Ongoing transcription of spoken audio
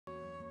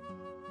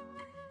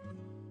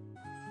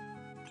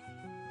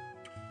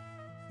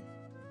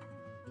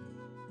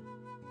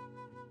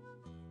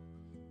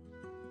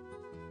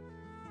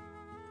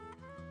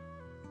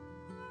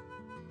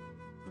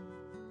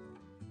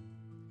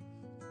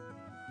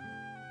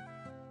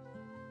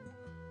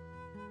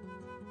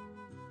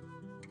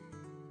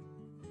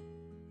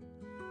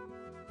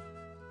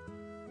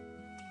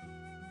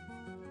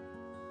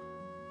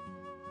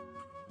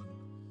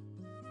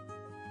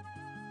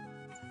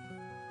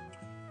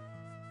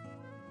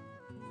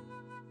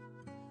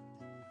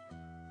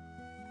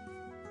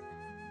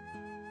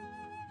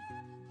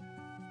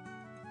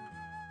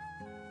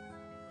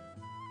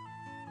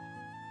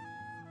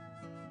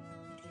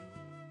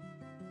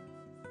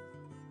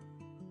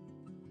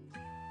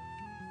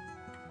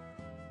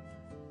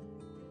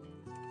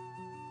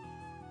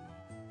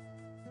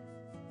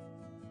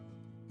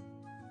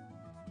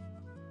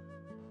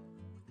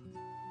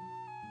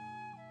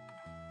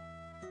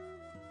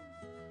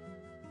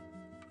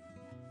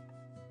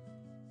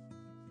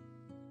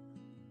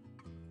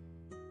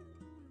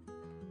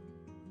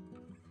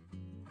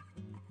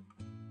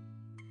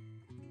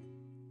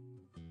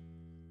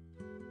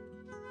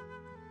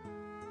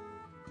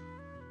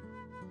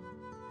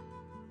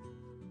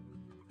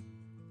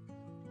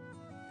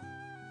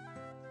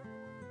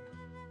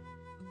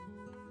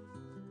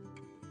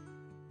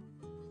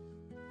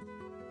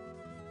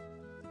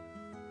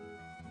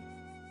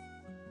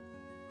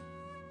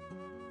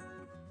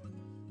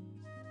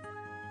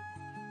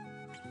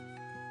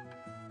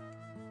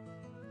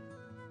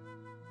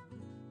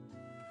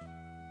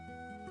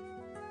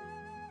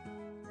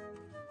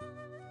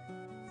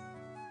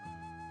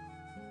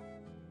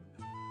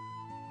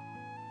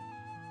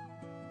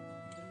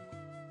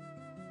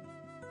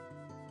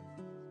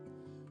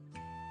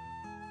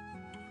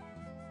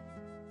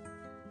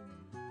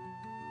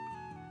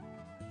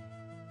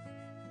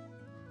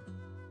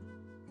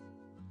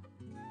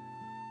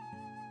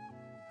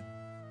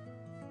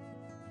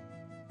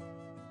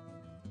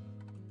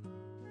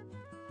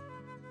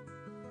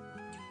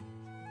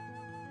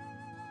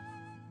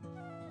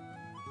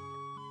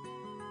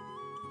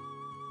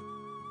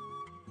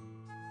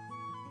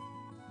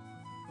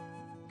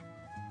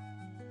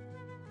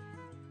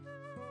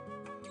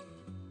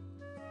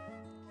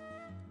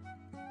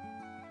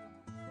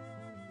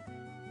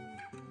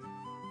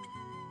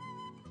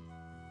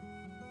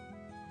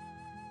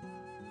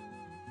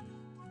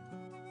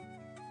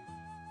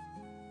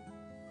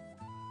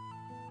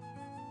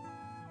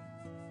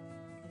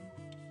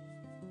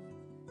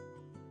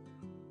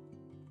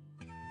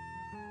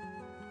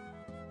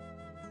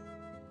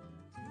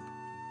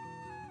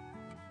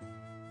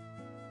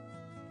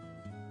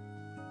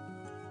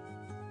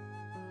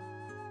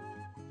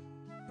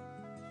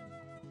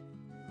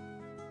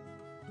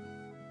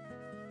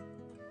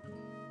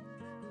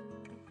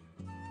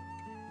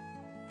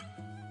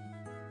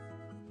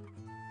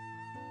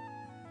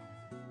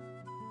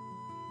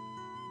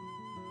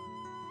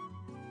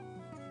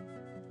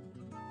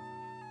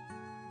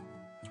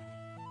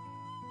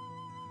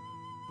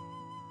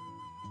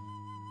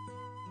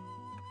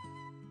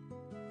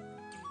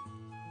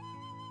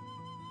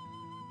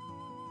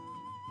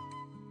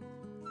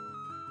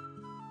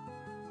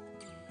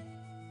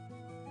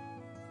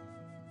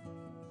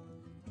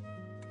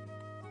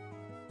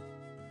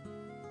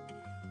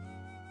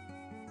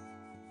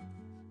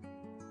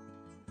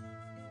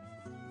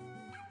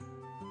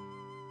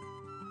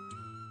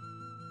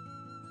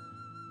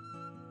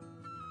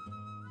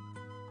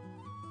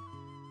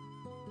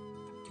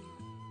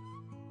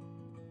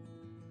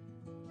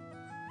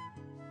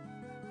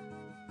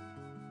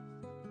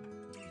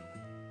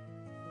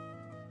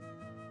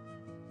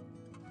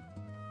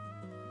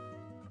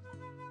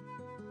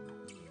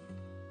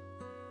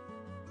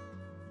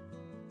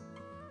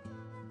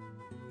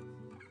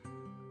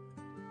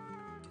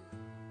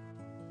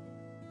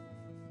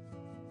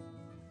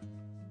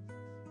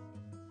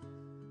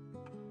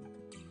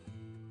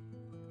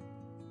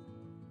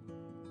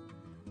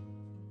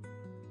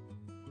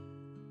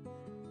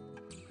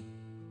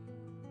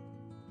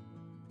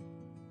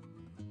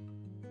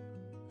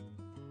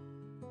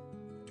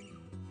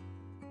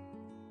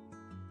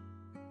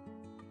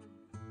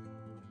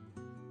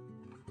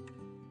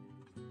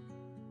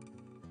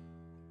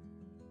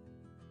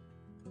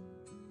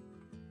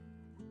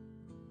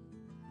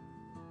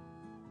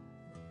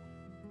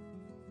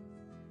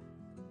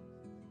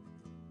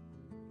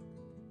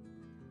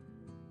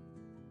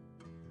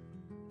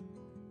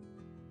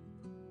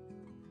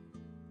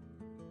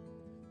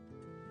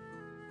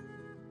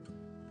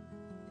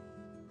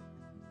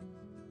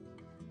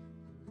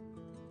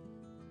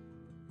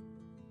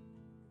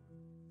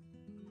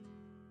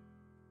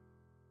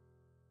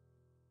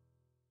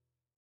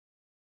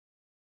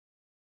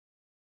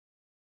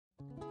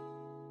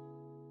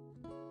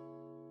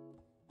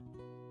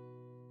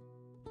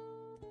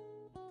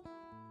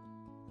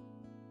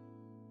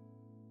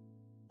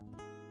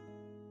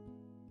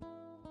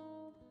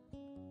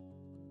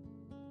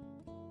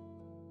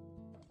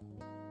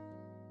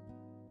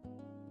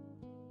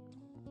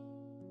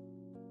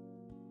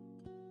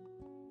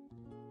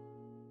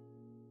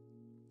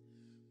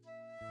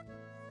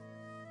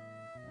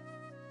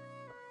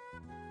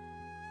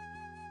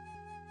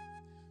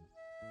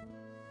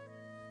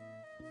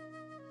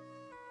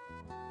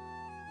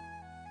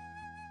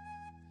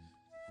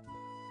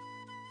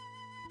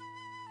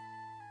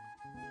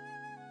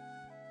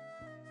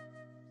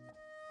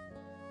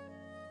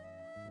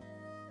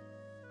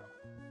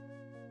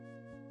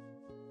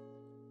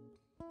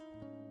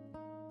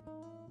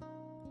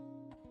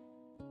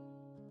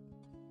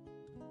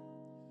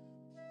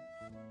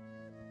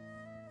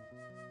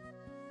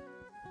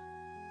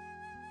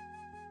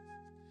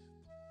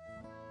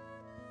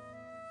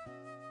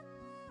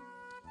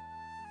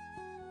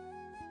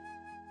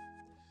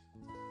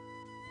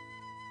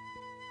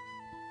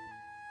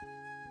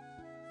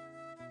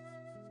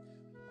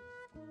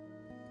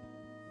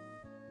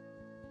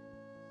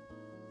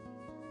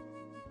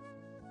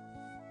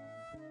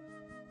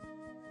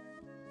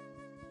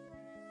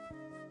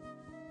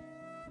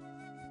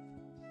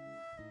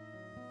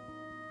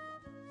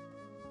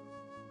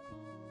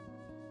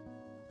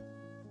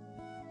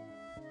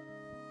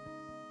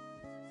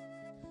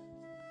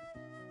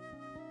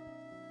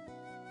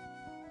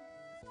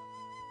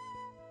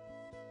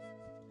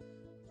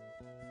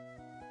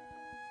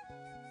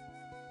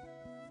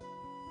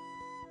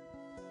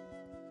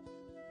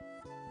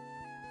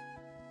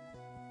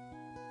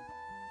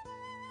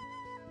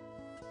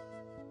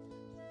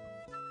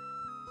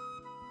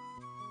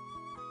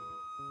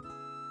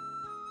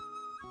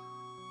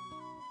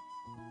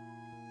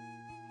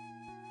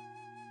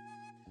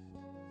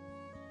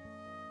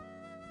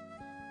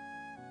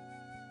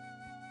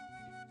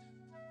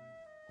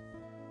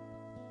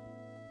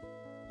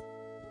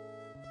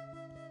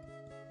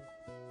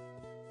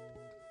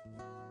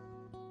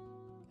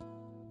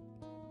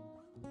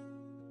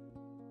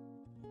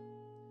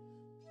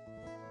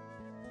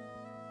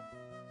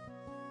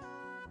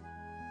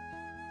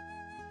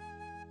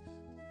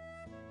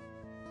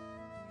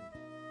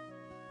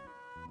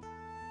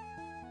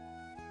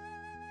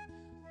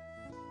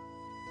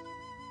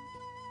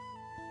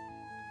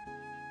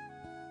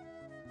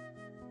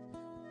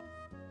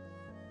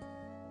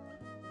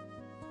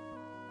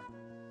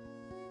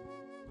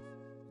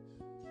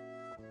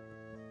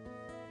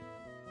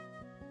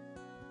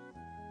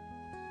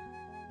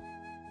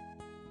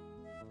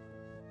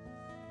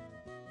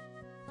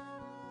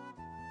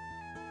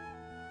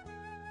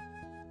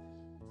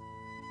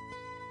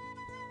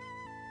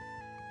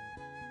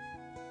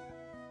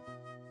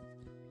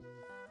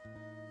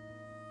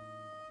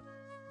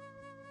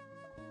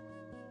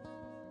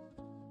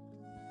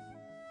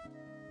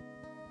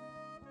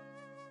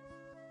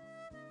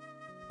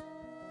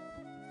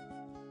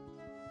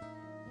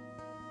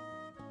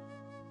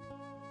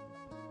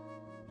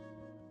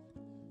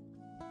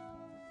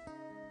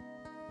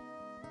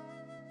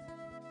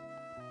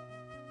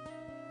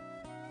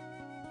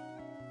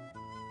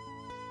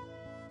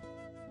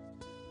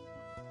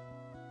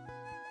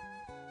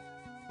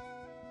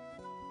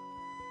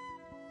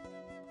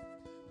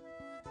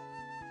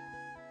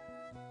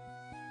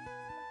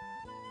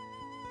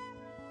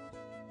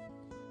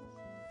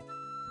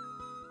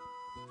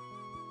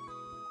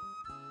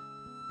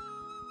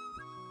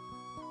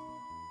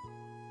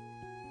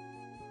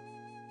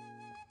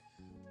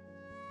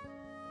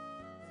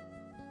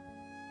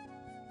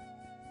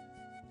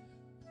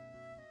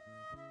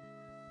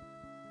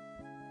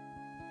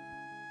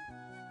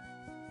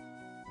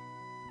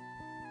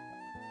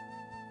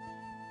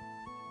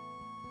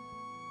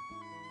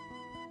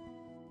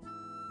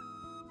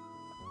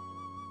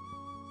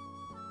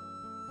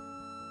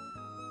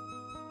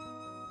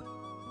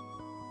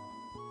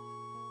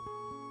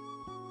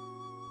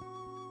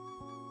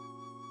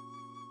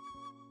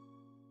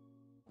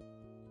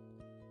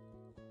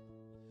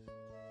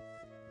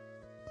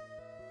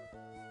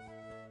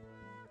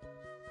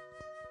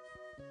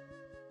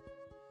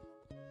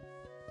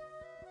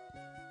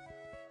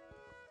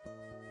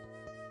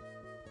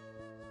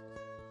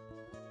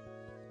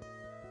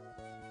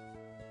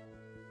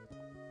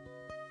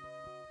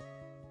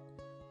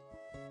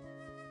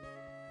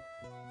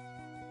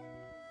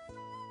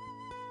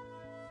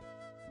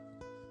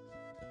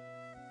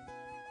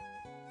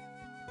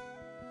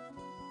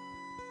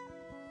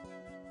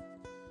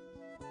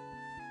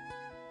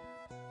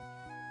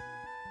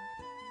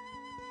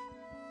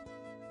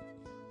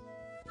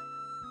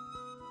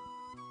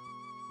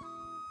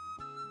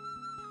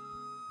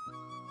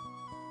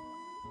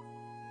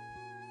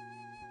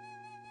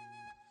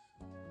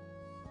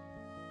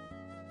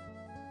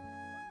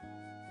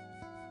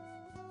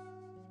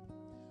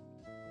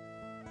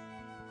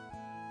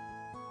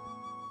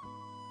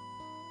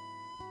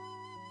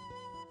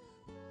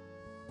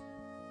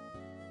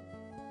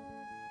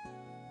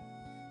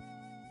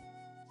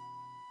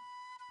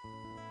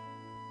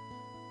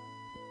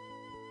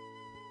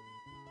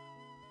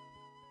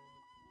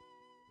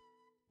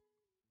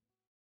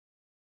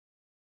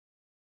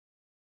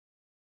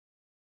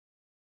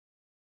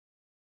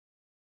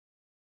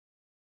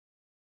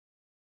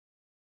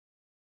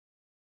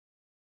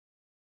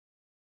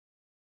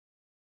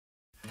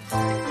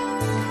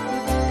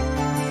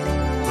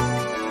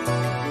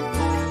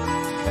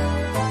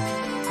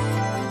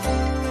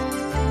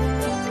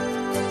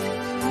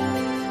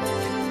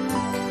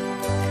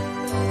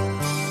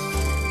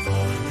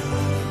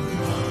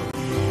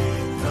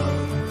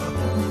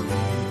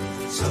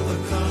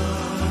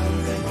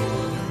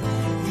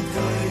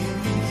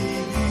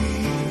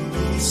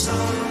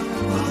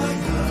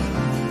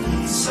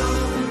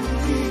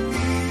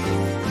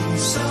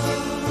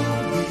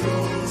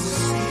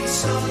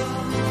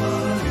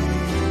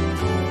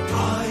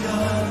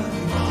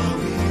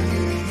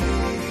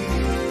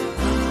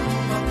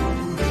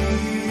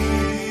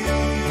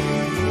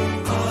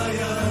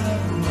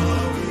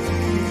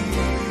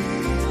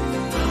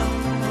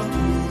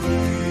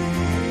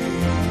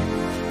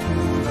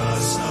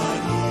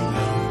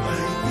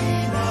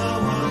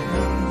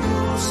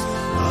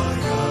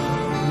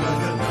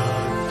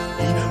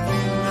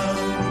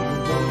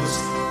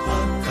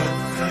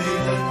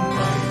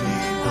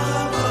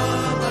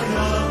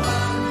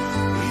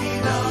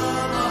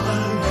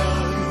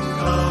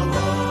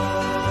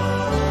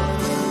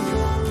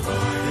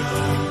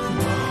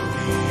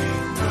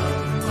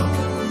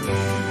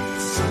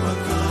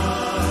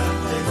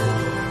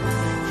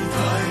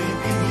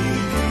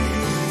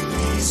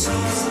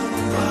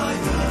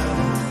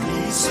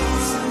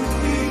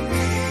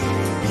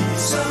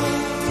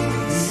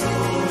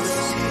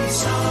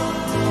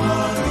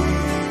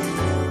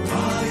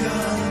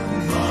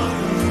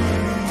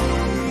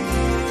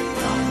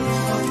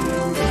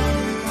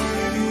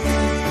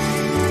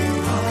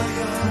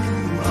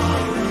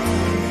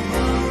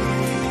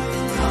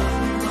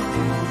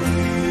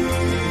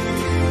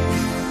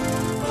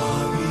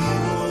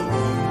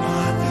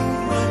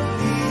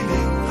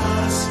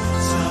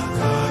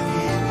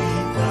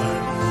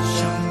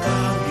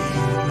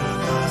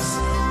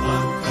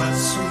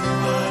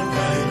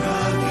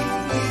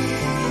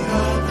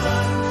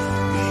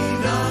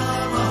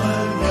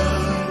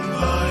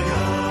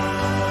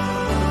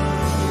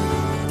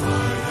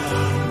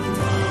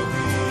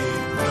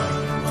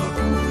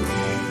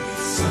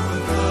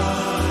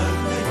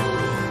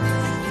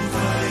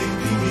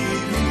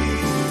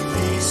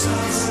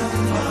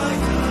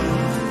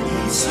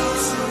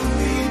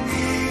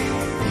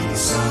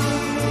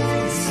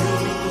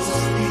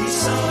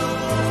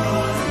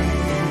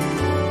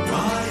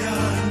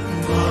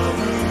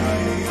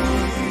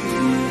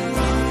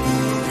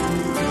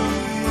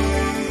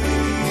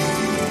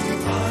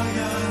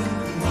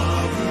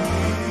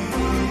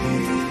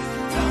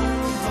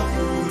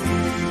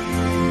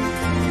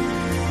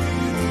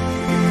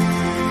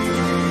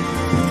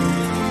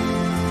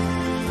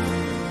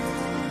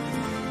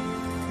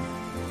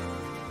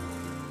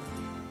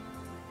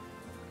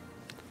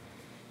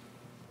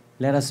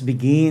Let us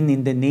begin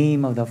in the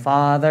name of the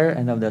Father,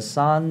 and of the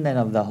Son, and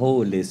of the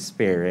Holy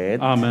Spirit.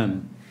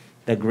 Amen.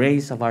 The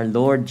grace of our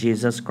Lord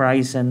Jesus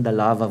Christ and the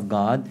love of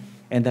God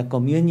and the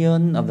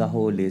communion of the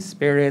Holy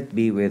Spirit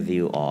be with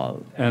you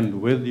all.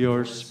 And with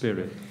your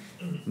spirit.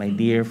 My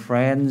dear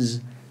friends,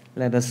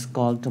 let us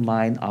call to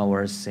mind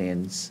our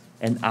sins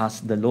and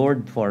ask the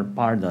Lord for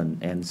pardon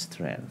and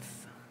strength.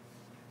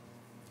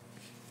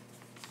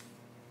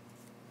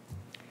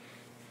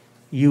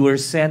 You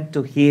were sent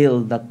to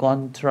heal the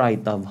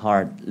contrite of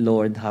heart.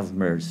 Lord, have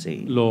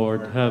mercy.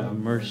 Lord, have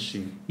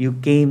mercy. You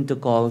came to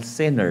call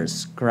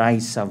sinners.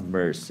 Christ, have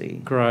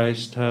mercy.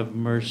 Christ, have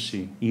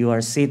mercy. You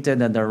are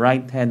seated at the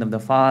right hand of the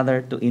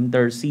Father to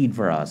intercede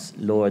for us.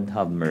 Lord,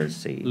 have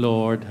mercy.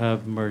 Lord,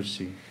 have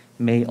mercy.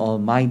 May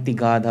Almighty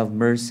God have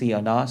mercy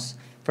on us,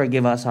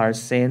 forgive us our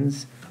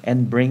sins,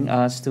 and bring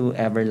us to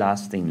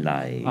everlasting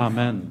life.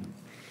 Amen.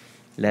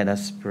 Let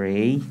us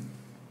pray.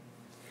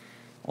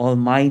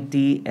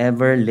 Almighty,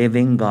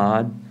 ever-living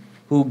God,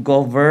 who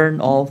govern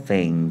all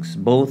things,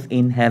 both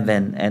in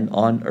heaven and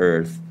on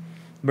earth,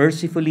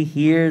 mercifully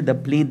hear the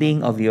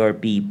pleading of your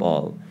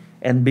people,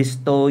 and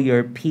bestow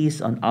your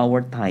peace on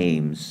our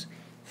times.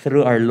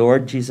 Through our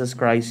Lord Jesus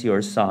Christ,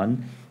 your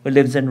Son, who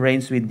lives and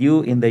reigns with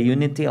you in the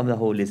unity of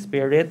the Holy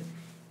Spirit,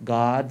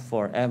 God,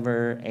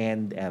 forever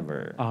and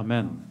ever.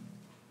 Amen.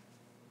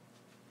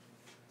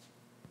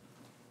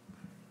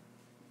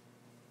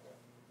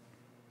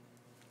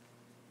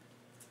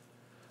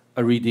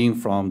 A reading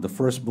from the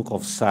first book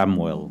of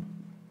Samuel.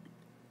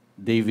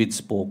 David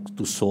spoke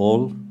to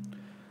Saul,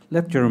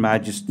 "Let your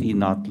majesty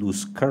not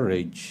lose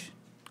courage.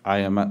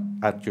 I am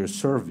at your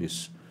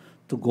service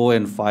to go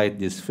and fight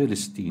this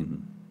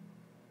Philistine."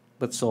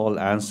 But Saul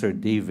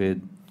answered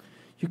David,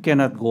 "You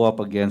cannot go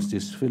up against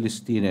this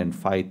Philistine and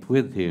fight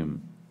with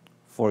him,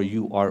 for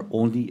you are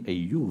only a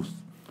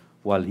youth,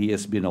 while he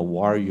has been a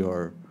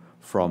warrior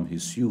from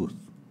his youth."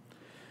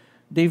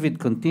 David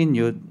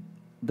continued,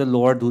 "The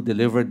Lord who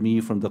delivered me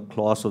from the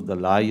claws of the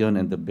lion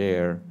and the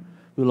bear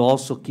will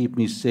also keep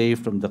me safe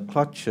from the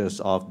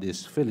clutches of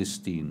this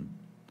Philistine."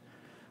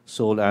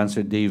 Saul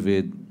answered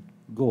David,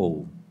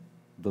 "Go,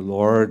 the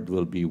Lord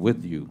will be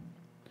with you."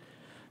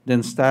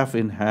 Then staff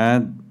in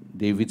hand,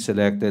 David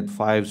selected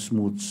 5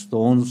 smooth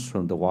stones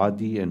from the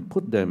wadi and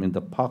put them in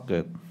the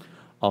pocket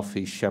of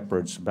his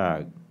shepherd's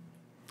bag.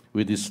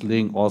 With his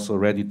sling also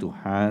ready to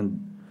hand,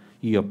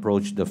 he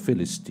approached the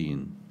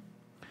Philistine.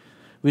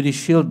 With his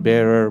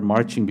shield-bearer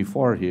marching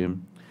before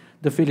him,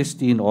 the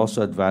Philistine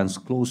also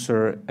advanced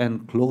closer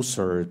and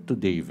closer to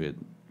David.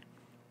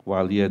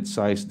 While he had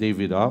sized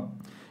David up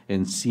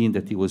and seen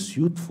that he was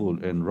youthful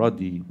and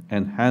ruddy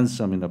and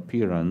handsome in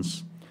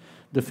appearance,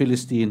 the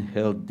Philistine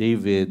held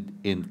David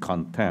in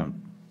contempt.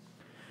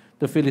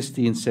 The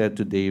Philistine said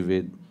to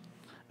David,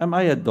 "Am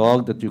I a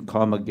dog that you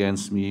come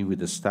against me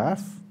with a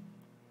staff?"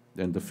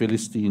 Then the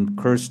Philistine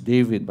cursed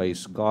David by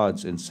his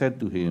gods and said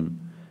to him,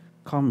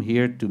 "Come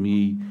here to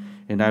me,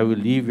 and I will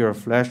leave your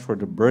flesh for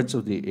the birds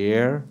of the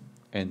air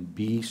and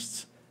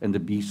the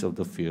beasts of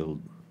the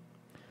field."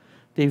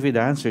 David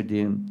answered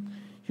him,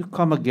 "You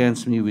come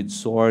against me with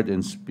sword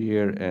and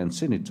spear and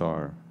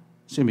scimitar,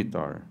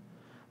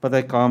 but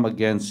I come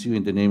against you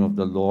in the name of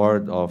the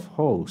Lord of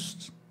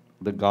hosts,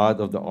 the God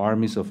of the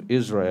armies of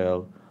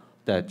Israel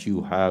that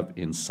you have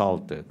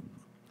insulted.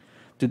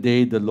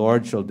 Today the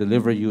Lord shall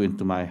deliver you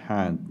into my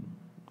hand.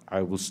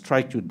 I will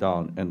strike you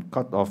down and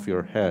cut off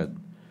your head.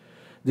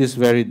 This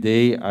very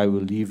day I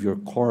will leave your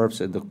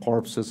corpse and the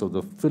corpses of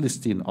the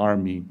Philistine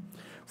army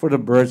for the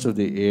birds of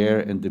the air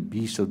and the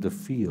beasts of the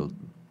field.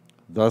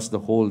 Thus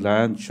the whole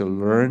land shall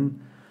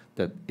learn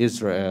that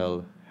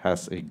Israel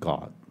has a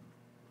God.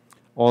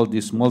 All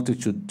this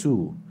multitude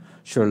too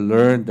shall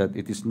learn that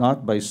it is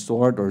not by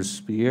sword or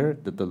spear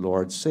that the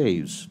Lord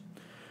saves.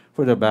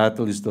 For the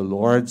battle is the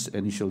Lord's,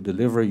 and he shall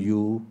deliver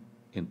you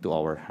into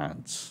our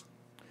hands."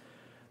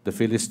 The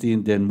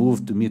Philistine then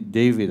moved to meet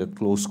David at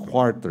close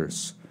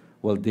quarters,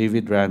 while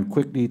David ran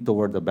quickly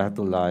toward the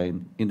battle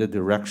line in the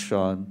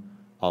direction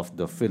of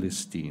the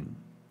Philistine.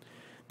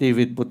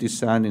 David put his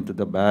hand into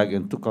the bag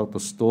and took out a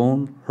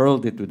stone,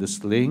 hurled it with a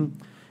sling,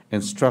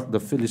 and struck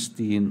the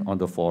Philistine on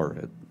the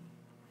forehead.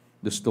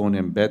 The stone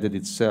embedded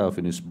itself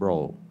in his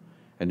brow,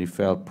 and he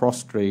fell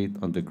prostrate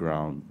on the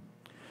ground.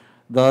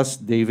 Thus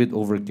David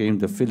overcame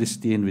the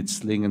Philistine with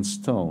sling and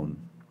stone.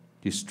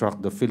 He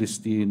struck the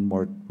Philistine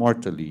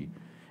mortally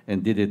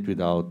and did it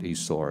without a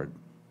sword.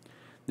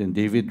 Then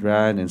David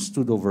ran and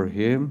stood over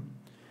him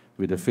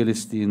with the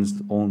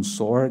Philistine's own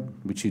sword,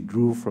 which he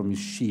drew from his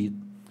sheath.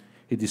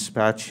 He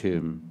dispatched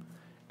him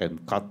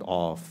and cut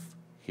off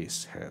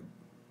his head.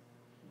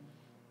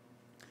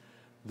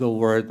 The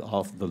word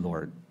of the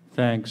Lord.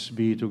 Thanks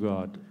be to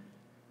God.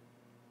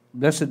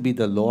 Blessed be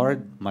the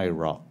Lord, my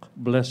rock.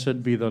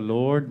 Blessed be the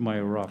Lord,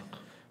 my rock.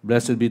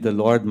 Blessed be the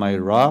Lord, my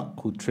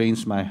rock, who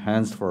trains my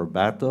hands for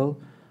battle,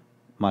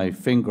 my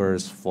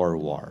fingers for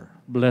war.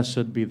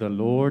 Blessed be the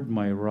Lord,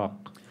 my rock.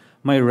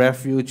 My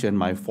refuge and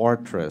my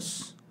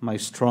fortress, my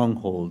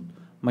stronghold,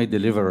 my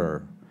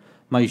deliverer,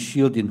 my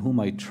shield in whom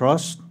I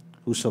trust,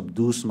 who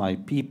subdues my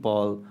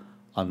people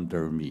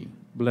under me.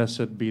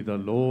 Blessed be the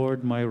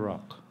Lord my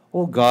rock.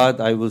 O God,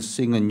 I will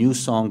sing a new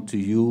song to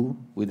you.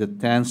 With a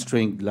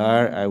 10-stringed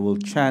lyre I will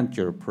chant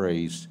your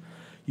praise.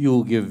 You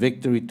will give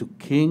victory to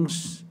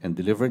kings and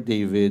deliver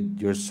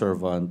David, your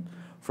servant,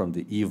 from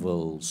the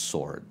evil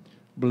sword.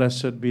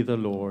 Blessed be the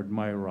Lord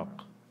my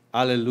rock.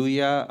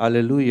 Alleluia,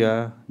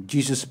 alleluia.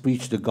 Jesus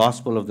preached the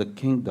gospel of the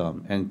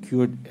kingdom and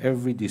cured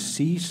every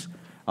disease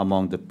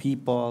among the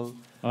people.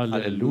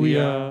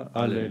 Alleluia,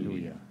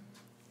 alleluia.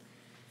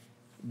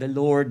 The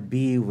Lord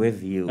be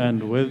with you.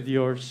 And with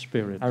your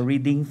spirit. A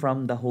reading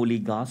from the Holy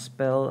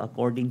Gospel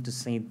according to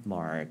Saint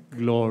Mark.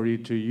 Glory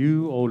to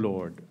you, O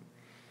Lord.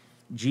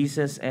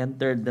 Jesus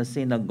entered the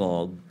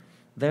synagogue.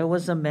 There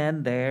was a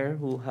man there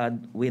who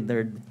had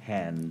withered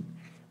hand.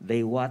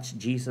 They watched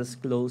Jesus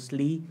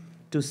closely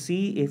to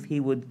see if he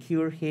would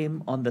cure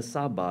him on the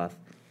Sabbath,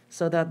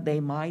 so that they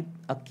might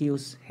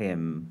accuse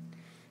him.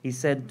 He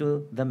said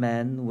to the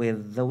man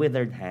with the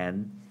withered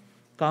hand,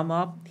 "Come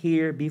up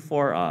here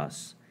before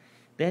us."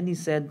 Then he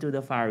said to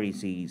the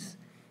Pharisees,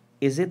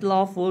 "Is it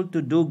lawful to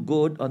do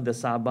good on the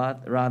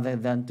Sabbath rather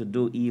than to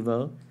do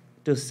evil,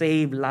 to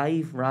save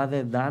life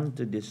rather than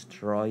to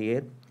destroy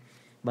it?"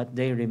 But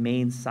they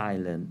remained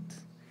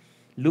silent.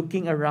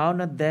 Looking around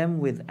at them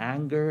with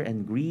anger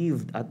and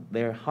grieved at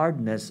their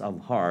hardness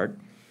of heart,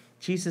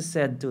 Jesus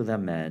said to the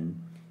man,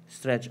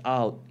 "Stretch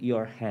out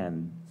your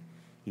hand."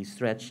 He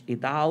stretched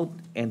it out,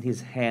 and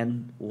his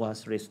hand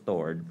was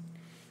restored.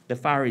 The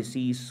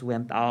Pharisees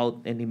went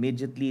out and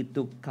immediately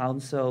took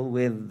counsel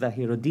with the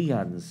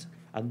Herodians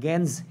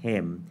against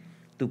him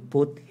to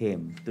put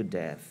him to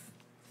death.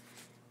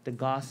 The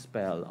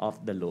Gospel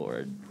of the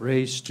Lord.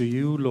 Praise to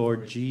you,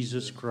 Lord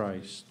Jesus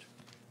Christ.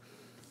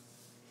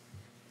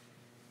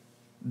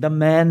 The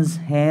man's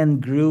hand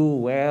grew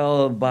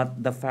well,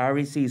 but the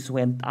Pharisees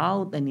went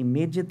out and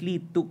immediately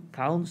took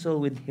counsel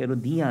with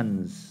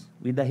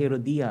the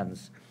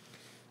Herodians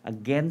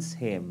against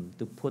him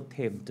to put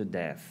him to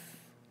death.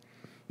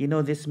 You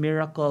know, this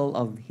miracle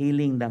of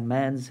healing the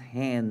man's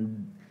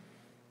hand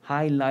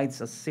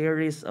highlights a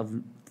series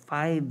of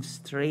 5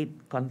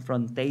 straight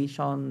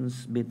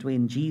confrontations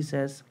between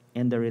Jesus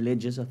and the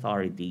religious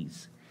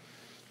authorities.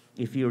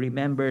 If you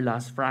remember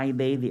last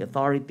Friday, the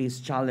authorities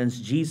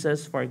challenged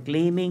Jesus for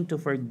claiming to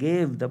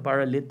forgive the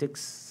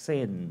paralytic's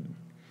sin.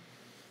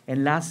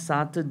 And last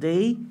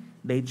Saturday,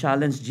 they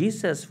challenged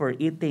Jesus for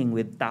eating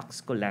with tax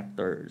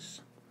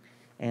collectors.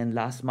 And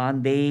last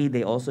Monday,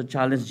 they also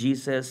challenged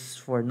Jesus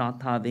for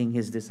not having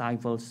his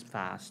disciples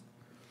fast.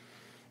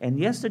 And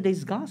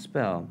yesterday's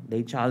gospel,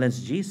 they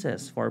challenged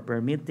Jesus for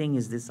permitting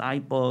his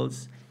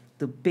disciples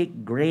to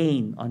pick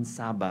grain on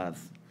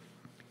Sabbath.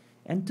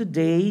 And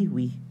today,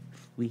 we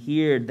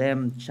hear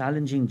them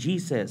challenging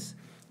Jesus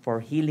for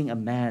healing a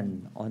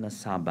man on a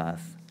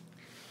Sabbath.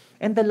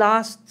 And the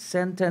last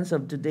sentence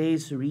of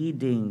today's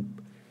reading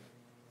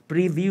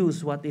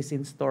previews what is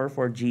in store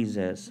for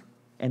Jesus.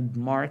 And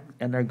Mark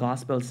and our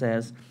gospel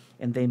says,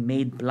 and they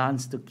made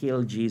plans to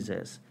kill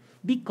Jesus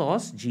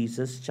because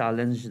Jesus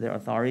challenged their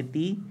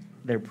authority,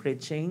 their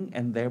preaching,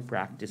 and their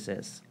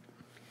practices.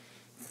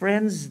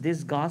 Friends,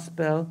 this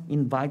gospel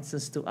invites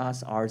us to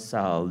ask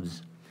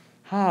ourselves,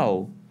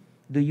 how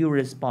do you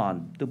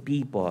respond to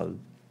people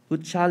who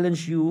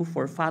challenge you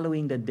for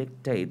following the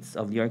dictates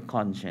of your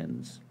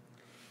conscience?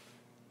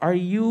 Are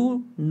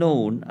you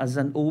known as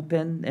an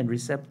open and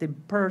receptive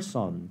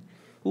person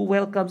who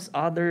welcomes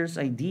others'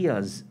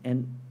 ideas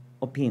and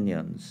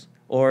opinions?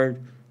 Or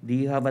do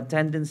you have a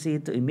tendency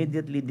to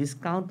immediately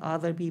discount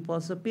other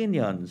people's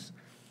opinions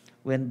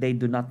when they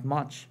do not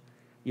match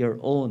your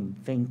own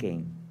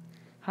thinking?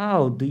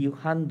 How do you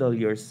handle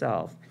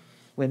yourself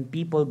when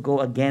people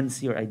go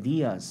against your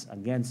ideas,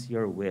 against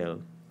your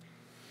will?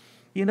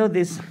 You know,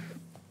 the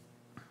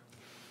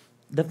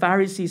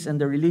Pharisees and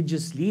the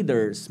religious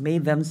leaders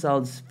made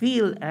themselves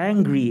feel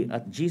angry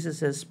at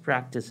Jesus'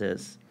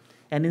 practices.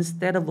 And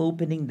instead of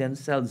opening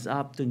themselves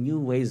up to new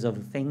ways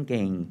of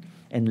thinking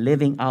and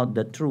living out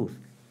the truth,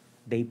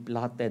 they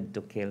plotted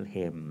to kill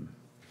him.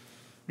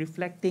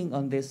 Reflecting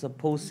on these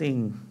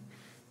opposing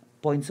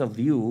points of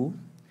view,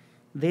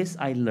 this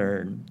I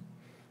learned,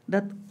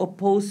 that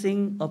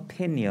opposing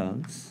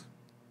opinions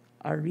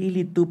are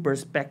really two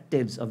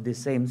perspectives of the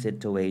same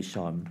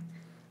situation.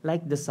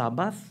 Like the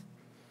Sabbath,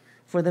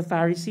 for the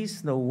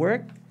Pharisees, no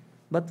work,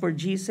 but for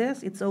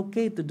Jesus, it's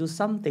okay to do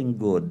something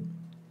good.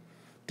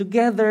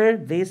 Together,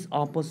 these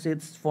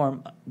opposites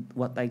form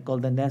what I call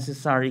the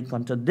necessary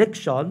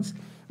contradictions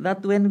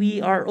that when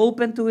we are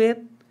open to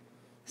it,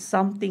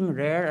 something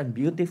rare and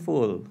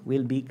beautiful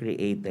will be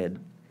created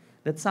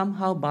that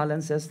somehow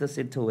balances the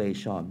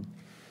situation.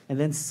 And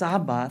then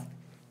Sabbath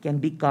can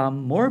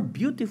become more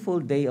beautiful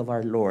day of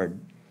our Lord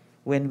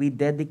when we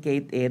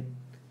dedicate it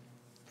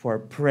for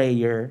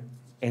prayer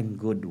and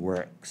good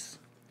works.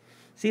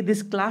 See,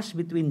 this clash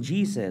between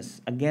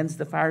Jesus against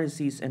the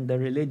Pharisees and the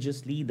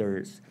religious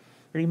leaders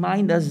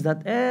remind us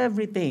that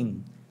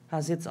everything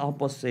has its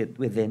opposite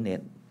within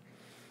it.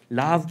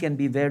 Love can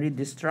be very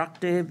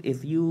destructive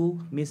if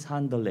you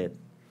mishandle it.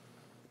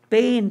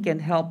 Pain can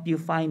help you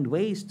find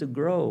ways to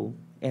grow,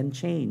 and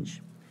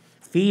change.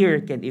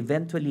 Fear can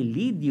eventually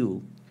lead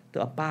you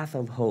to a path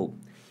of hope.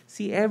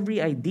 See,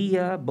 every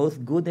idea,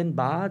 both good and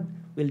bad,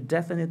 will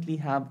definitely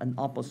have an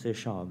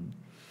opposition.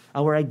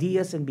 Our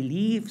ideas and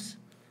beliefs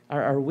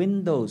are our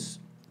windows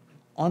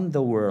on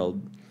the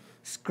world.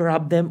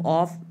 Scrub them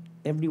off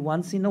every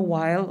once in a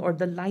while, or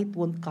the light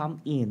won't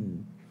come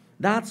in.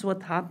 That's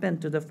what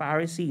happened to the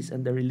Pharisees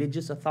and the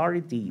religious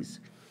authorities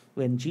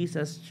when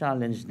Jesus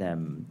challenged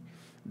them.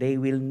 They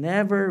will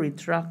never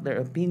retract their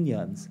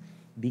opinions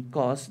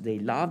because they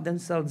love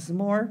themselves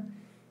more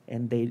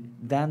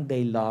than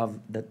they love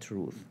the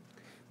truth.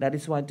 That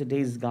is why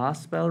today's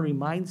gospel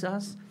reminds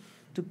us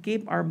to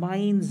keep our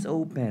minds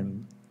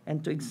open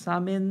and to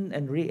examine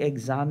and re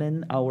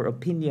examine our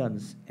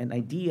opinions and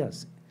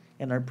ideas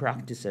and our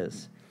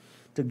practices,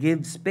 to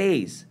give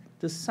space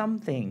to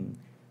something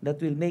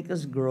that will make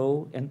us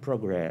grow and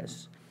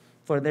progress.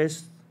 For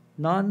there's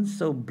none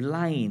so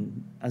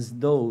blind as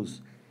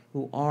those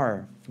who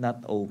are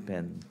not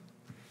open.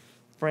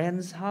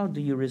 Friends, how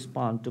do you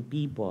respond to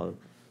people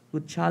who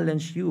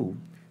challenge you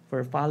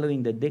for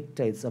following the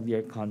dictates of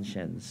your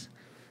conscience?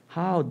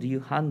 How do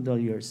you handle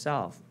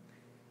yourself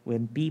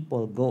when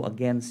people go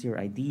against your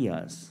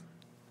ideas,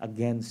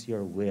 against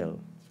your will?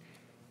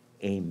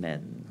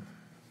 Amen.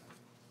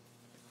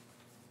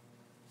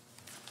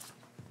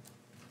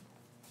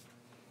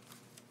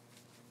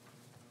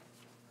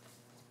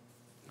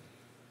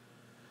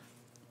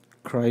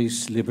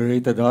 Christ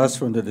liberated us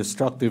from the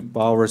destructive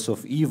powers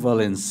of evil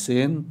and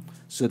sin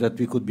so that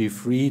we could be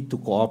free to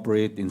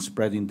cooperate in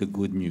spreading the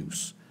good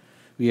news.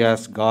 We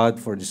ask God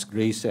for this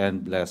grace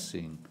and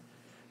blessing.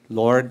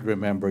 Lord,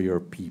 remember your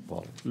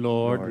people.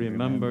 Lord,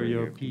 remember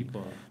your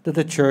people. That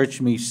the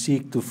Church may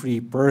seek to free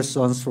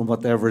persons from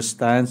whatever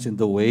stands in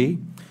the way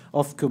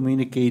of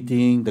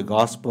communicating the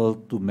gospel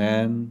to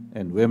men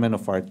and women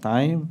of our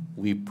time,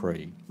 we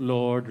pray.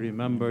 Lord,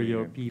 remember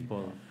your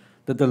people.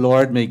 That the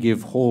Lord may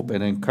give hope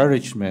and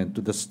encouragement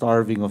to the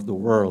starving of the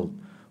world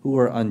who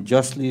are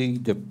unjustly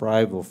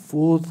deprived of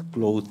food,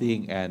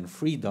 clothing, and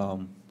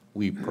freedom,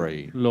 we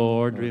pray.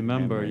 Lord,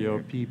 remember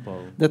your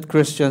people. That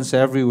Christians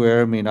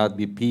everywhere may not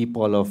be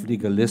people of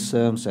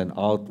legalisms and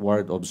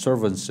outward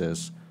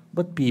observances,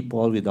 but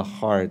people with a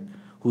heart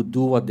who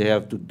do what they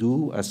have to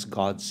do as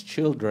God's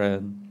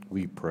children,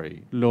 we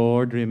pray.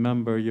 Lord,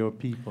 remember your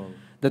people.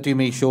 That we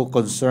may show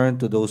concern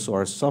to those who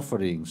are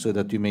suffering, so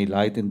that we may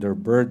lighten their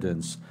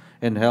burdens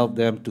and help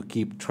them to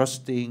keep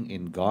trusting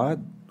in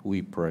God,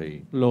 we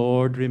pray.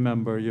 Lord,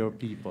 remember your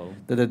people.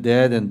 That the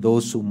dead and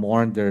those who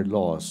mourn their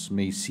loss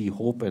may see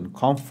hope and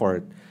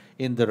comfort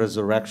in the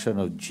resurrection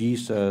of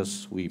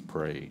Jesus, we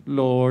pray.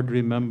 Lord,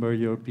 remember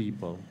your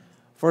people.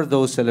 For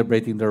those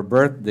celebrating their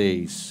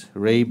birthdays,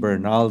 Ray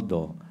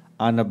Bernaldo,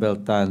 Annabel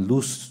Tan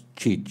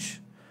Luschich,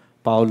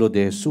 Paulo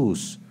de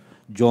Jesus,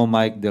 Joe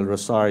Mike del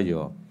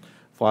Rosario,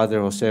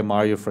 Father Jose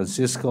Mario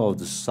Francisco of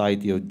the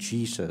Society of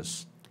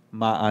Jesus,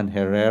 Maan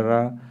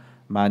Herrera,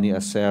 Manny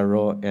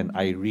Acero, and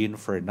Irene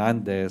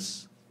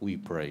Fernandez, we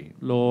pray.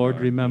 Lord,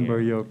 remember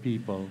your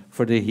people.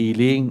 For the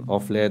healing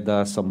of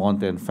Leda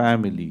Samonte and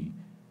family,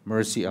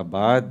 Mercy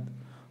Abad,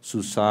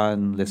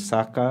 Susan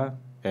Lesaca,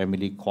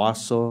 Emily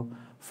Quaso,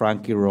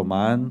 Frankie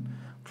Roman,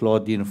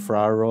 Claudine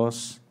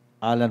Fraros,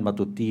 Alan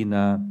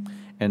Matutina,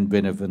 and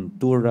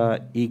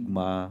Beneventura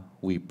Igma,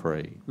 we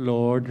pray.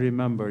 Lord,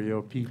 remember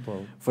your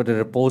people. For the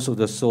repose of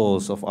the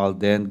souls of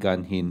Alden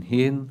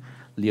Ganhinhin,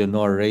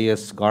 Leonor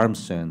Reyes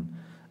Garmsen,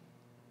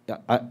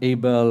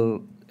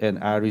 Abel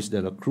and Aris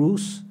de la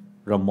Cruz,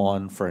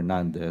 Ramon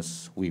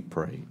Fernandez, we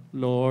pray.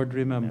 Lord,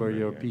 remember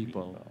your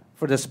people.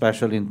 For the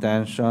special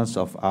intentions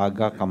of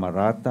Aga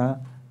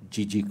Camarata,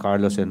 Gigi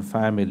Carlos and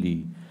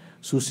family,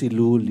 Susie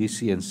Lou,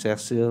 Lizzie and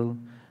Cecil,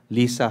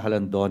 Lisa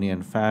Halandoni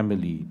and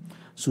family,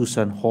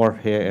 Susan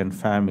Jorge and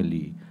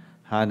family,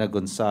 Hannah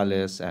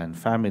Gonzalez and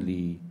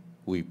family,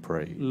 we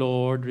pray.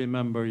 Lord,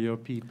 remember your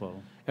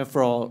people. And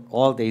for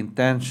all the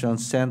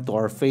intentions sent to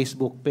our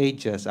Facebook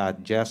pages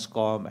at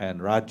JESCOM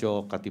and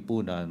Radio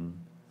Katipunan,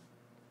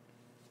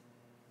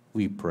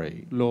 we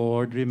pray.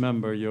 Lord,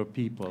 remember your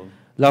people.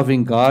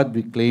 Loving God,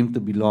 we claim to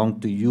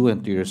belong to you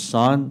and to your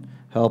Son.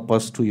 Help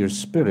us through your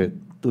Spirit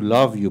to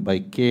love you by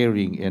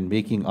caring and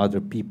making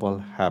other people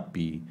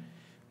happy.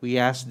 We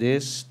ask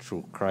this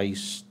through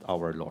Christ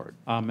our Lord.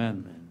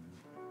 Amen.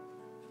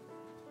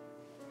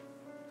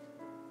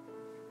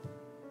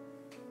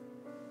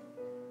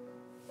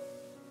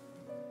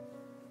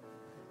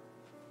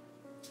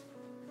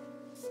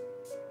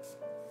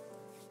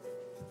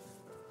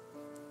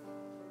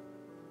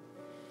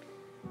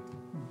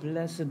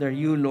 Blessed are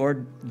you,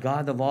 Lord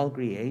God of all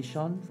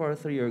creation, for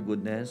through your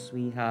goodness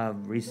we have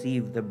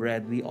received the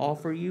bread we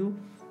offer you,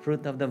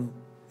 fruit of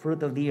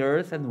the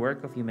earth and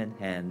work of human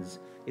hands.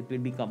 It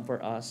will become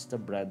for us the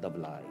bread of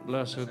life.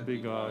 Blessed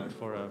be God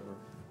forever.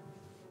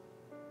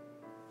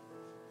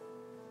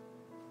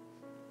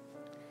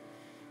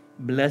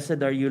 Blessed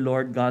are you,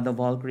 Lord God of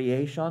all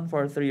creation,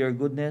 for through your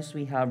goodness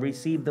we have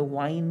received the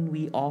wine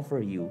we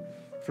offer you,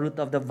 fruit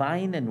of the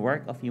vine and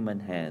work of human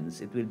hands.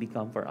 It will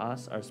become for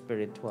us our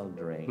spiritual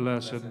drink.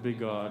 Blessed be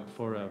God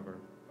forever.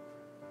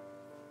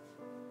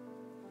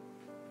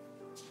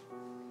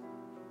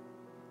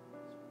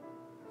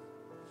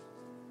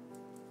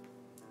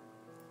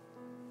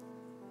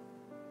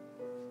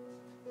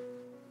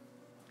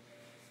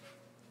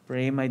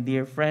 Pray, my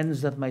dear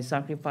friends, that my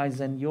sacrifice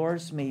and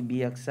yours may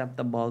be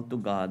acceptable to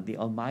God, the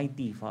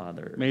Almighty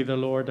Father. May the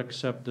Lord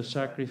accept the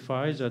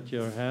sacrifice at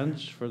your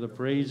hands for the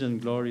praise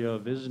and glory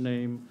of his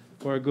name,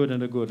 for good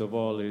and the good of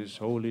all his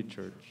holy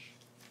church.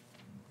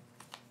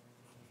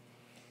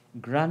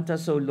 Grant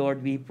us, O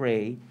Lord, we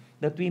pray,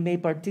 that we may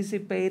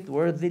participate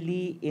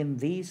worthily in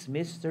these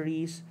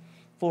mysteries,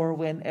 for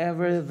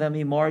whenever the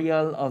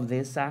memorial of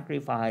this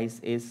sacrifice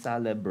is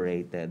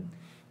celebrated,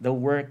 the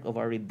work of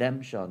our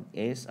redemption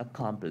is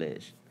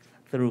accomplished.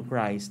 Through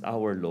Christ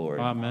our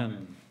Lord.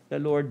 Amen. The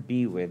Lord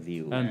be with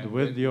you. And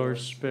with your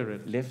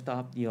spirit, Lift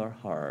up your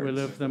hearts. we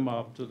lift them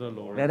up to the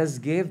Lord. Let us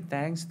give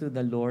thanks to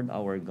the Lord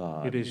our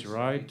God. It is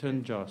right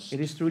and just.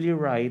 It is truly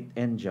right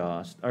and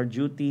just, our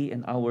duty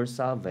and our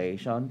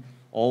salvation,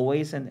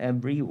 always and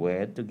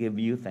everywhere to give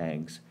you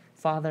thanks,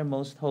 Father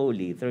most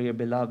holy, through your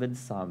beloved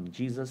Son,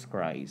 Jesus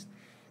Christ,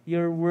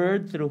 your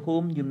word through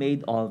whom you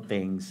made all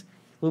things,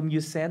 whom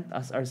you sent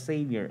as our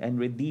Savior and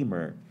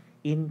Redeemer,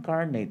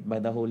 incarnate by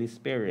the Holy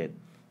Spirit,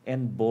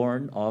 and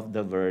born of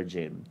the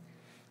Virgin.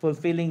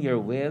 Fulfilling your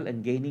will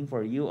and gaining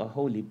for you a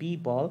holy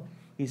people,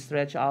 he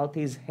stretched out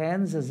his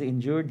hands as he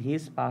endured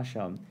his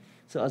passion,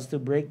 so as to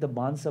break the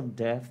bonds of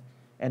death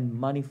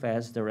and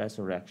manifest the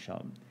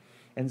resurrection.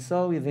 And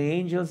so with the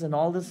angels and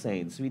all the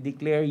saints, we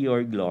declare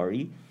your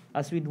glory,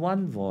 as with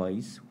one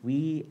voice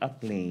we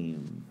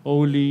acclaim.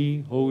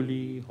 Holy,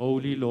 holy,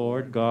 holy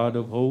Lord, God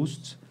of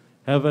hosts,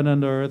 heaven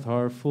and earth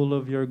are full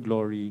of your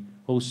glory.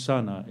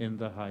 Hosanna in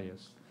the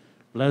highest.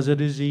 Blessed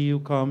is he who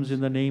comes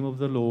in the name of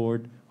the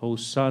Lord.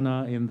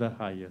 Hosanna in the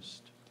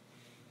highest.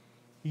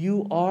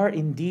 You are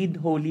indeed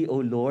holy, O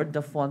Lord,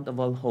 the font of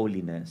all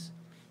holiness.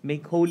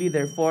 Make holy,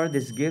 therefore,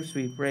 these gifts,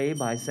 we pray,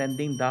 by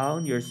sending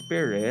down your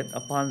Spirit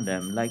upon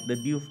them like the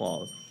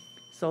dewfall,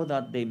 so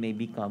that they may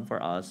become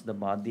for us the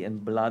body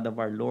and blood of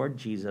our Lord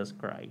Jesus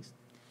Christ.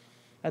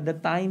 At the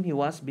time he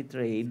was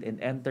betrayed and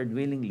entered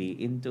willingly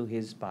into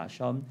his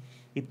passion,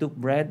 he took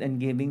bread and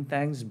giving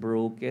thanks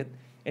broke it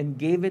and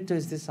gave it to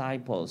his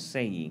disciples,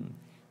 saying,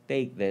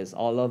 Take this,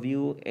 all of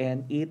you,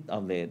 and eat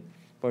of it,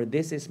 for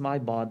this is my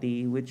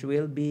body which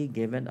will be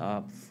given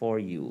up for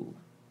you.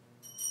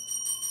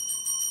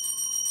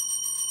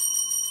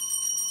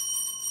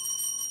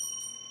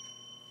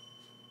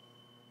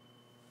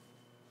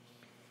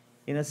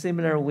 In a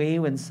similar way,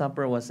 when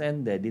supper was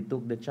ended, he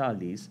took the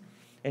chalice,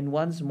 and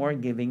once more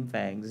giving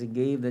thanks, he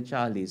gave the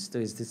chalice to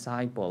his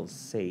disciples,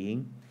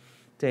 saying,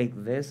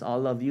 Take this,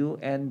 all of you,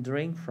 and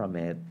drink from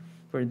it,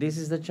 for this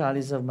is the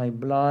chalice of my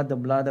blood, the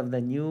blood of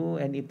the new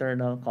and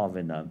eternal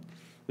covenant,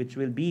 which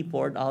will be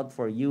poured out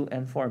for you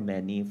and for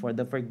many for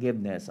the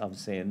forgiveness of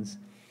sins.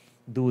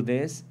 Do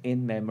this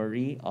in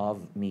memory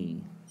of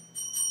me.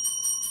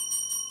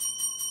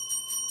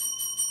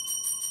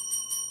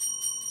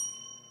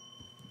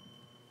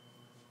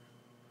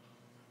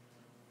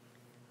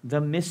 The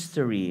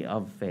mystery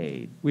of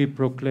faith. We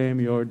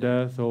proclaim your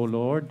death, O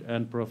Lord,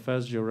 and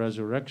profess your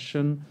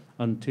resurrection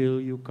until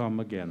you come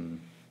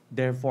again.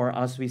 Therefore,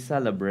 as we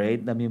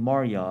celebrate the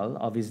memorial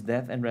of his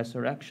death and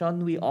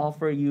resurrection, we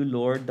offer you,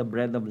 Lord, the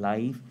bread of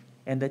life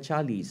and the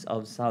chalice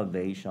of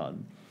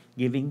salvation,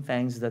 giving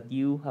thanks that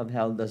you have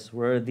held us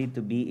worthy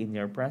to be in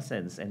your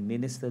presence and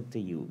ministered to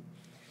you.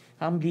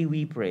 Humbly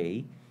we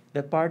pray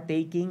that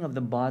partaking of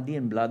the body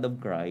and blood of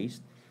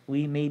Christ,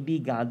 we may be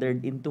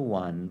gathered into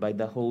one by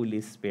the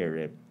Holy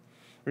Spirit.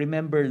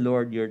 Remember,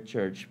 Lord, your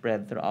church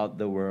spread throughout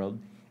the world,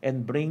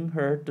 and bring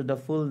her to the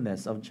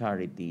fullness of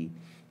charity,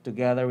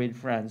 together with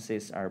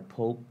Francis, our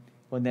Pope,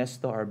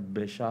 Honesto, our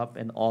Bishop,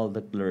 and all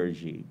the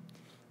clergy.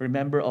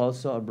 Remember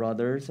also our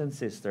brothers and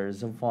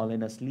sisters who have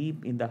fallen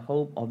asleep in the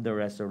hope of the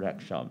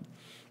resurrection,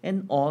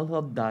 and all who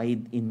have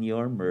died in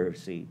your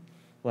mercy.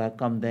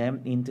 Welcome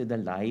them into the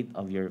light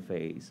of your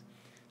face.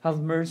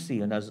 Have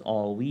mercy on us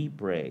all, we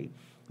pray,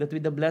 that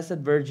with the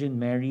Blessed Virgin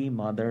Mary,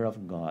 Mother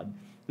of God,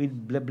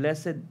 with the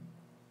blessed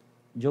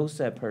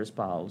Joseph, her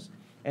spouse,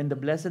 and the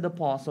blessed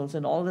apostles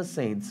and all the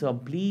saints who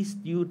have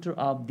pleased you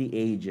throughout the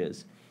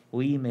ages,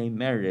 we may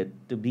merit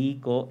to be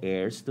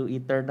co-heirs to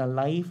eternal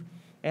life,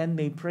 and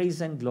may praise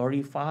and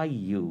glorify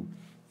you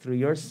through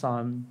your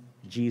Son,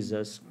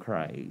 Jesus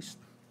Christ.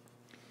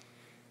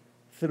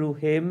 Through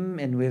him,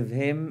 and with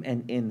him,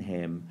 and in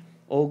him,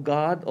 O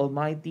God,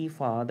 Almighty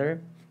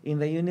Father, in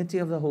the unity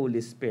of the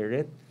Holy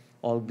Spirit,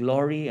 all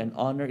glory and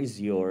honor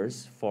is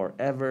yours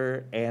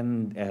forever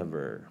and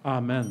ever.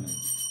 Amen.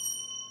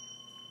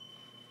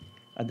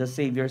 At the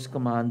Savior's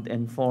command,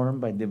 informed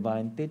by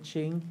divine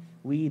teaching,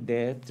 we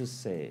dare to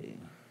say,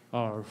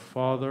 Our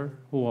Father,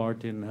 who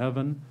art in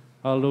heaven,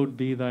 hallowed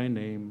be thy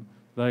name.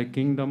 Thy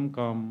kingdom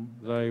come,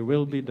 thy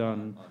will be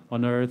done,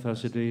 on earth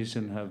as it is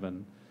in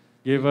heaven.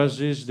 Give us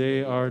this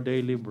day our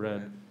daily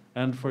bread,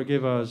 and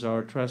forgive us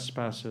our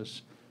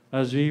trespasses,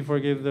 as we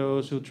forgive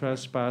those who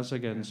trespass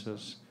against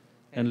us.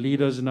 And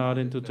lead us not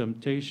into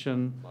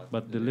temptation,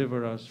 but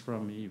deliver us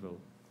from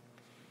evil.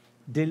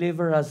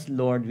 Deliver us,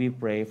 Lord, we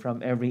pray,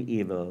 from every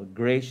evil.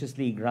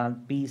 Graciously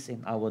grant peace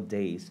in our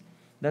days,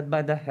 that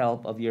by the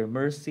help of your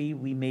mercy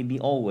we may be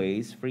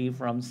always free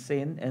from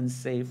sin and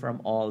safe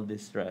from all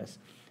distress,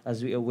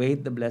 as we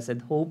await the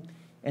blessed hope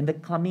and the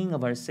coming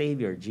of our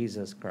Savior,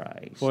 Jesus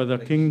Christ. For the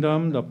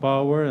kingdom, the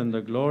power, and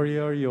the glory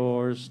are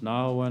yours,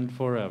 now and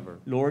forever.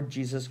 Lord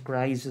Jesus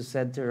Christ, who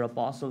said to your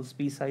apostles,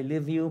 "Peace I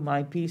leave you,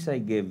 my peace I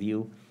give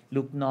you,"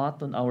 look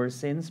not on our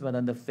sins, but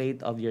on the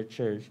faith of your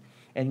church,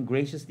 and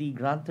graciously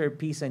grant her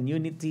peace and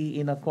unity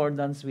in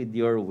accordance with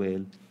your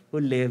will, who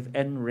live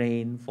and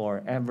reign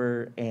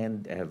forever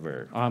and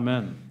ever.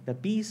 Amen. The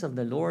peace of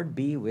the Lord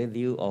be with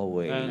you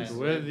always. And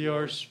with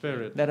your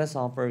spirit. Let us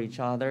offer each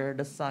other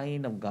the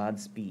sign of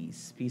God's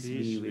peace. Peace,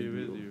 Peace be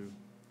with you. you.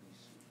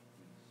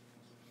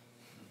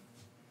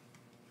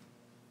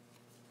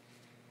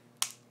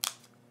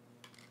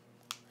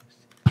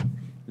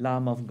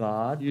 Lamb of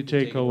God, You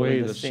take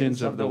away the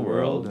sins of the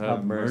world,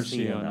 have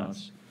mercy on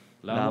us.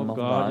 Lamb of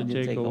God,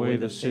 you take away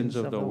the sins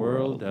of the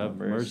world, have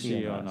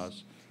mercy on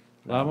us.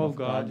 Lamb of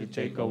God, you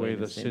take away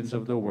the sins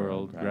of the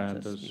world,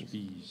 grant us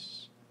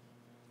peace.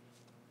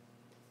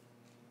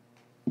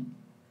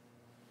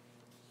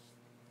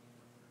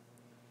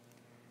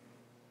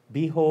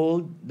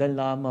 behold the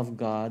Lamb of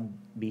God,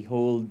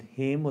 behold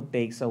him who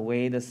takes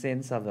away the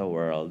sins of the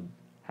world.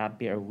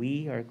 Happy are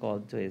we who are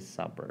called to his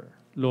supper.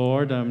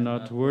 Lord, I am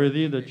not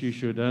worthy that you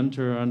should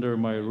enter under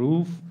my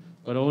roof,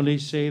 but only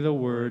say the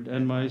word,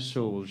 and my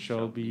soul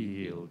shall be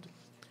healed.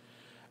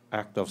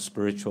 Act of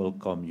spiritual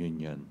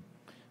communion.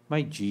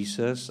 My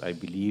Jesus, I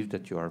believe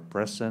that you are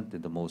present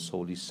in the most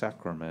holy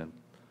sacrament.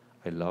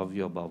 I love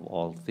you above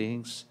all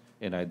things,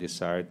 and I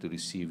desire to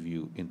receive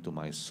you into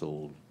my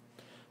soul.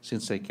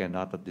 Since I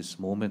cannot at this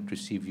moment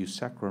receive you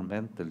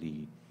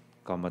sacramentally,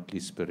 come at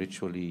least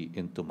spiritually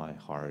into my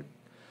heart.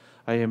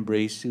 I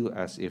embrace you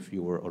as if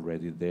you were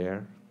already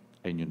there,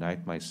 and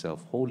unite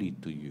myself wholly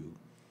to you.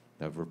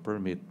 Never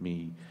permit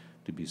me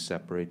to be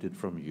separated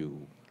from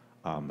you.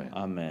 Amen.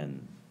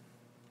 Amen.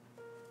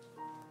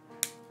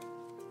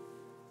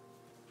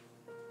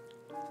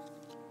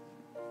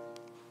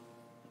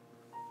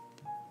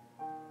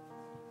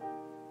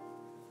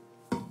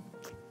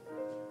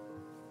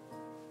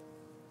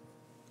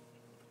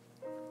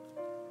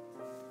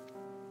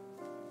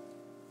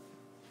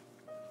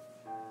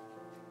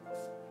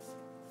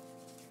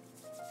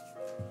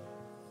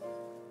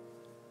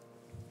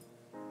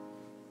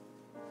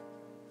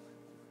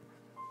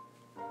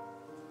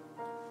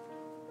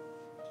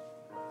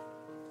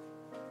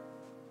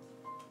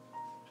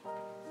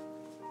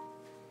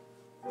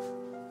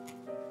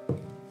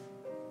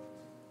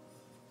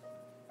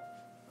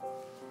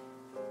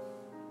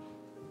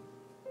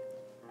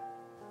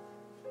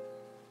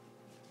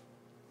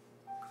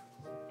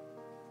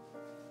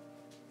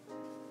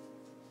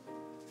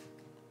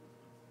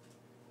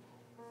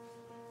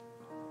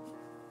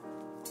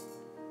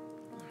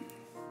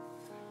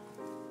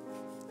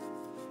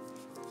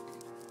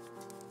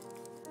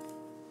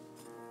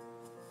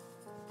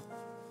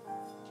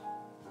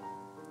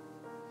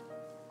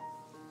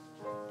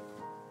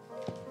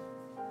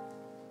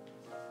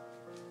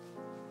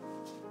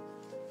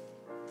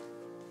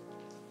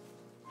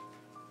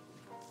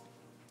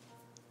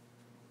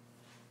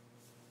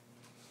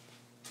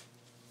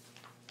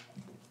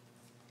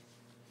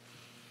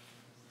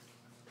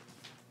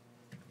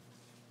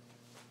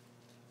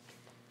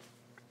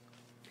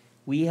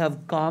 We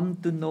have come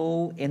to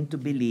know and to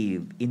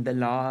believe in the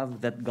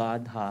love that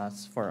God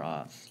has for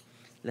us.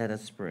 Let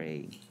us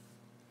pray.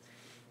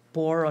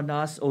 Pour on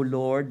us, O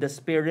Lord, the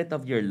spirit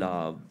of your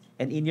love,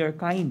 and in your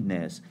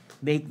kindness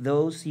make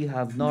those you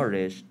have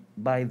nourished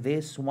by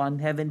this one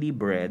heavenly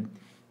bread,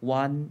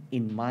 one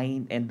in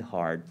mind and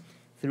heart,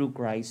 through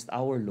Christ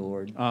our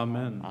Lord.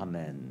 Amen.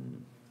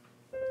 Amen.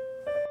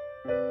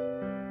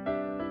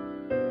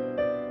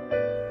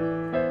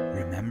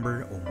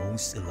 Remember, O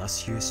most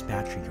illustrious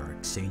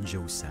patriarch Saint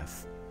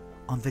Joseph,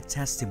 on the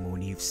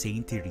testimony of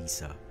Saint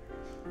Teresa,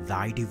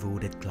 thy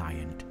devoted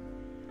client.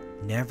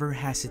 Never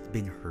has it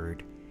been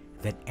heard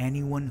that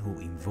anyone who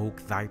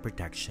invoked thy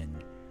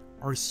protection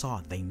or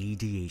sought thy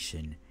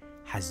mediation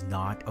has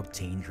not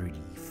obtained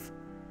relief.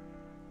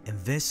 In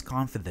this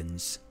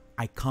confidence,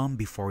 I come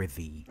before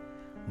thee,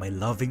 my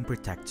loving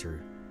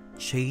protector,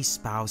 chaste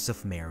spouse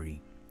of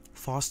Mary,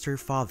 foster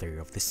father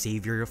of the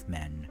Savior of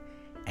men,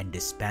 and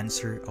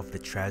dispenser of the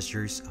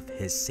treasures of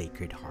his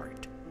sacred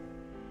heart.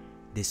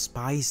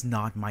 Despise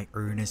not my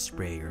earnest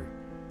prayer,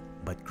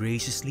 but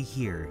graciously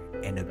hear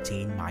and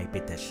obtain my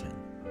petition.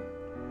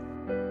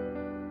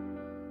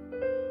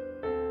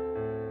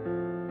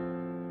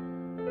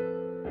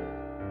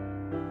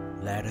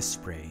 Let us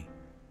pray.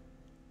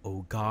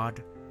 O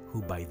God,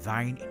 who by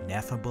thine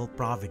ineffable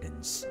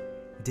providence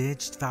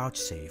didst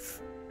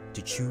vouchsafe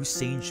to choose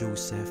Saint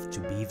Joseph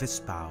to be the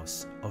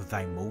spouse of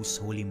thy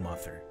most holy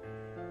mother,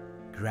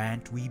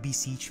 grant, we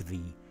beseech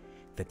thee,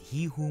 that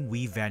he whom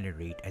we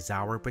venerate as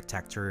our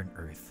protector on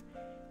earth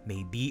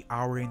may be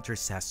our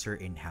intercessor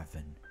in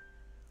heaven,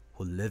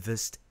 who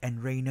livest and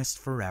reignest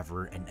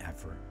forever and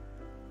ever.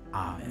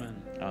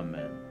 Amen.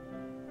 Amen.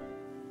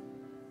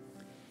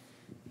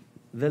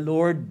 The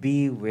Lord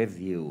be with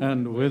you.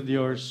 And with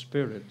your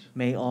spirit.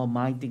 May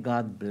Almighty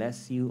God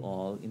bless you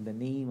all in the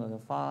name of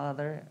the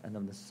Father, and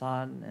of the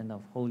Son, and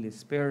of Holy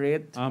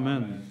Spirit.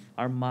 Amen.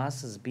 Our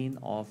Mass has been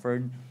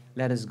offered.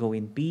 Let us go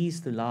in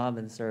peace to love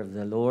and serve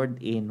the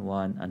Lord in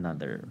one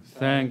another.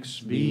 Thanks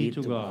be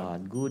to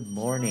God. Good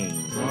morning.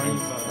 Morning, And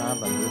Father.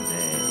 have a good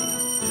day.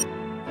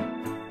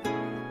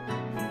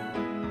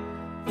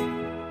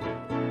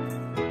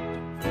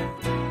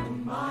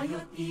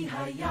 Umayo't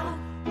ihaya,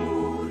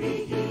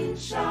 purihin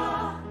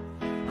siya,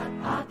 at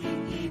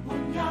ating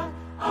ibunyag,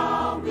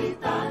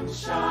 awitan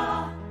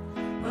siya.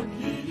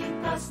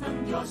 Magliligtas ng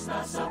Diyos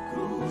na sa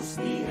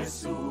krus ni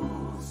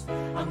Jesus,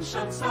 ang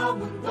siyang sa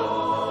mundo